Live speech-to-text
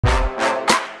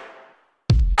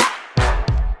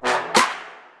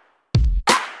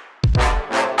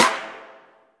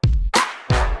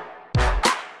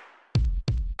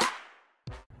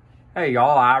Hey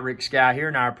y'all, Rick Sky here,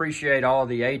 and I appreciate all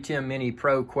the ATEM Mini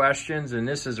Pro questions, and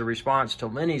this is a response to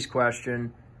Lenny's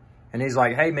question. And he's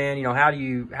like, hey man, how do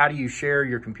you share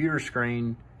your computer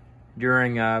screen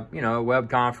during a web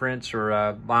conference or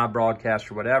a live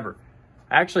broadcast or whatever?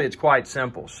 Actually, it's quite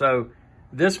simple. So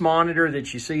this monitor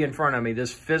that you see in front of me,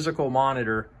 this physical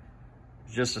monitor,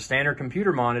 is just a standard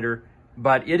computer monitor,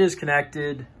 but it is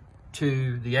connected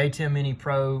to the ATEM Mini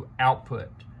Pro output.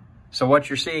 So what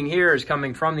you're seeing here is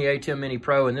coming from the ATEM Mini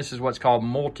Pro, and this is what's called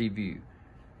Multiview.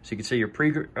 So you can see your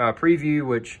preview,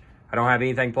 which I don't have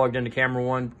anything plugged into camera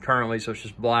one currently, so it's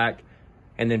just black.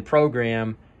 And then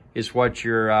program is what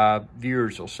your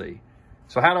viewers will see.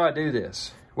 So how do I do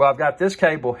this? Well, I've got this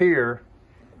cable here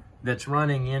that's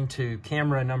running into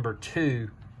camera number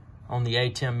 2 on the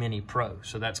ATEM Mini Pro.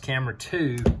 So that's camera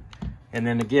 2. And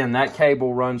then again, that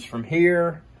cable runs from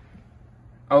here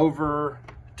over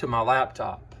to my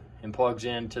laptop and plugs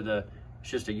into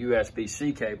it's just a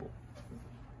USB-C cable.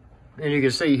 And you can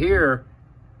see here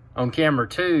on camera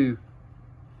 2,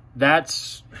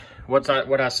 that's what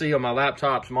I see on my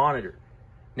laptop's monitor.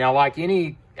 Now, like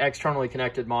any externally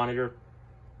connected monitor,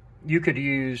 you could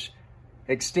use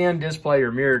extend display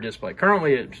or mirror display.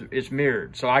 Currently, it's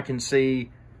mirrored, so I can see,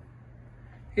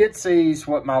 it sees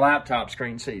what my laptop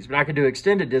screen sees, but I could do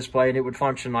extended display and it would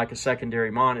function like a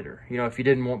secondary monitor. If you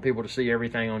didn't want people to see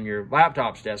everything on your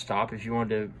laptop's desktop, if you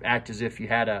wanted to act as if you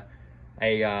had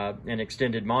an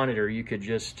extended monitor, you could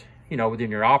just, within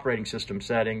your operating system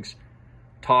settings,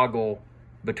 toggle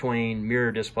between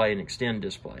mirror display and extend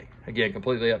display. Again,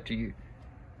 completely up to you.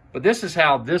 But this is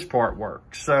how this part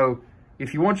works. So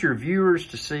if you want your viewers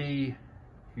to see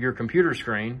your computer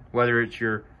screen, whether it's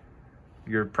your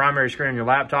primary screen on your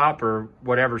laptop or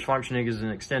whatever's functioning as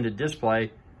an extended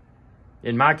display.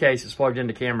 In my case, it's plugged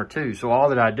into camera 2. So all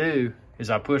that I do is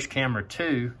I push camera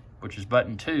 2, which is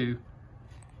button 2,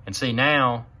 and see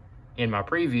now in my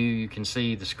preview, you can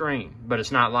see the screen, but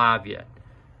it's not live yet.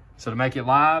 So to make it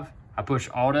live, I push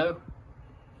auto.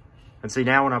 And see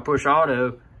now when I push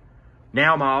auto,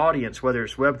 now my audience, whether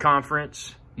it's web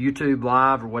conference, YouTube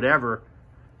live or whatever,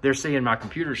 they're seeing my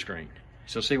computer screen.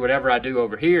 So see whatever I do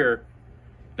over here,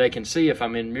 they can see if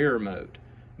I'm in mirror mode.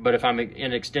 But if I'm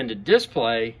in extended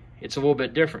display, it's a little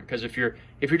bit different, because if you're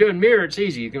doing mirror, it's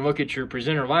easy. You can look at your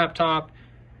presenter laptop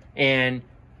and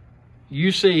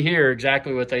you see here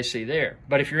exactly what they see there.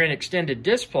 But if you're in extended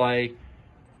display,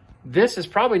 this is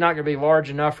probably not going to be large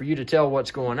enough for you to tell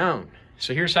what's going on.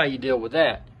 So here's how you deal with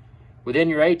that. Within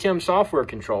your ATEM software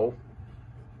control,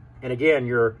 and again,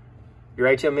 your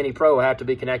ATEM Mini Pro will have to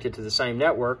be connected to the same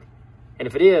network. And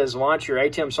if it is, launch your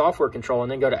ATEM software control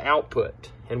and then go to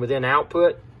Output. And within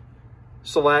Output,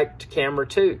 select Camera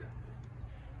 2.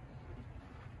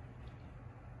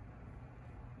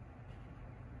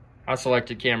 I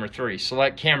selected Camera 3.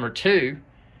 Select Camera 2.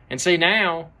 And see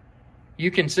now, you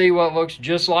can see what looks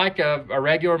just like a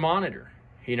regular monitor.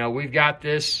 We've got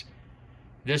this.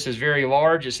 This is very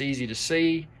large. It's easy to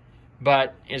see.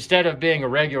 But instead of being a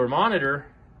regular monitor,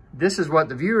 this is what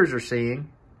the viewers are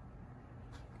seeing.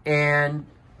 And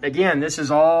again, this is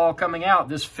all coming out.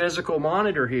 This physical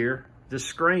monitor here, this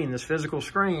screen, this physical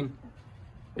screen,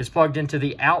 is plugged into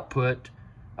the output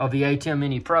of the ATEM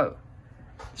Mini Pro.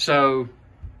 So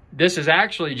this is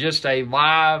actually just a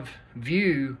live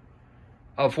view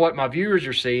of what my viewers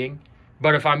are seeing.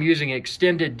 But if I'm using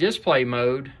extended display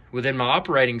mode within my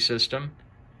operating system,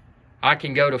 I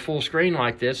can go to full screen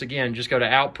like this. Again, just go to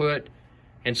Output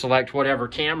and select whatever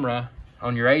camera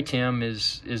on your ATEM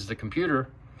is the computer.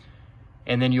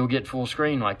 And then you'll get full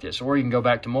screen like this. Or you can go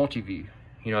back to Multiview,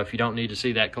 if you don't need to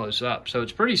see that close up. So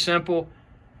it's pretty simple.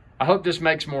 I hope this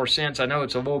makes more sense. I know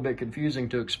it's a little bit confusing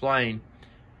to explain.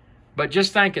 But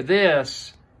just think of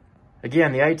this.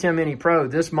 Again, the ATEM Mini Pro,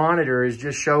 this monitor is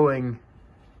just showing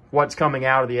what's coming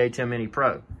out of the ATEM Mini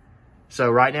Pro. So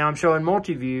right now I'm showing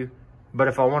Multiview. But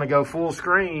if I want to go full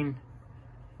screen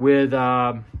with,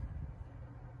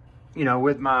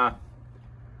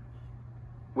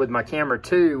 with my camera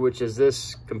 2, which is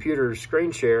this computer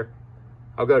screen share,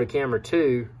 I'll go to camera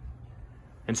 2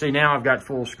 and see now I've got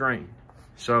full screen.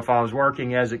 So if I was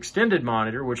working as extended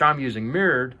monitor, which I'm using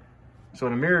mirrored, so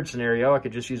in a mirrored scenario, I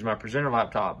could just use my presenter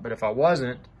laptop. But if I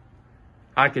wasn't,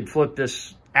 I could flip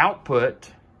this output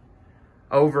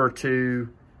over to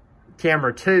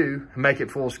camera 2 and make it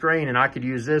full screen, and I could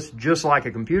use this just like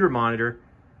a computer monitor,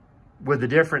 with the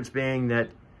difference being that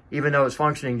even though it's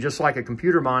functioning just like a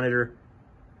computer monitor,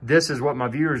 this is what my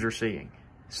viewers are seeing.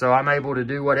 So I'm able to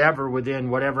do whatever within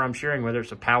whatever I'm sharing, whether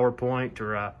it's a PowerPoint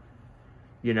or a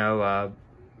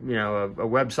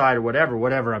website or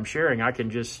whatever I'm sharing. I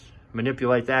can just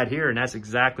manipulate that here, and that's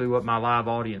exactly what my live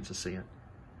audience is seeing.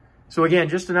 So again,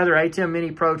 just another ATEM Mini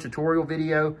Pro tutorial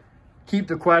video. Keep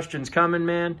the questions coming,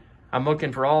 man. I'm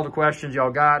looking for all the questions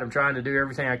y'all got. I'm trying to do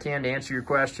everything I can to answer your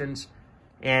questions.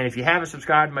 And if you haven't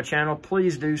subscribed to my channel,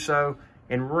 please do so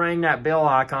and ring that bell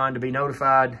icon to be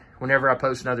notified whenever I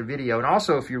post another video. And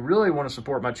also, if you really want to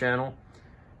support my channel,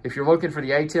 if you're looking for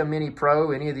the ATEM Mini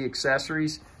Pro, any of the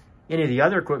accessories, any of the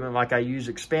other equipment like I use,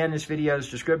 expand this video's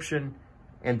description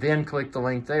and then click the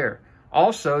link there.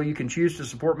 Also, you can choose to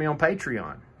support me on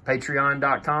Patreon,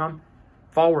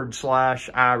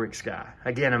 patreon.com/IRIXGuy.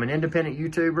 Again, I'm an independent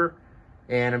YouTuber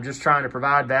and I'm just trying to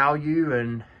provide value,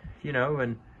 and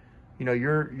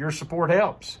your support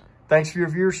helps. Thanks for your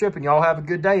viewership, and y'all have a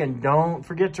good day, and don't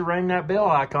forget to ring that bell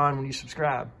icon when you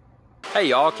subscribe. Hey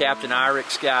y'all, Captain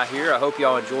IRIXGuy here. I hope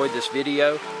y'all enjoyed this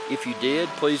video. If you did,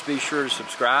 please be sure to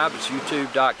subscribe. It's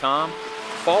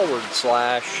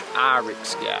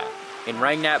youtube.com/IRIXGuy. And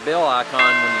ring that bell icon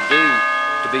when you do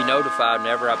to be notified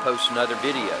whenever I post another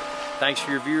video. Thanks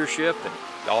for your viewership, and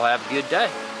y'all have a good day.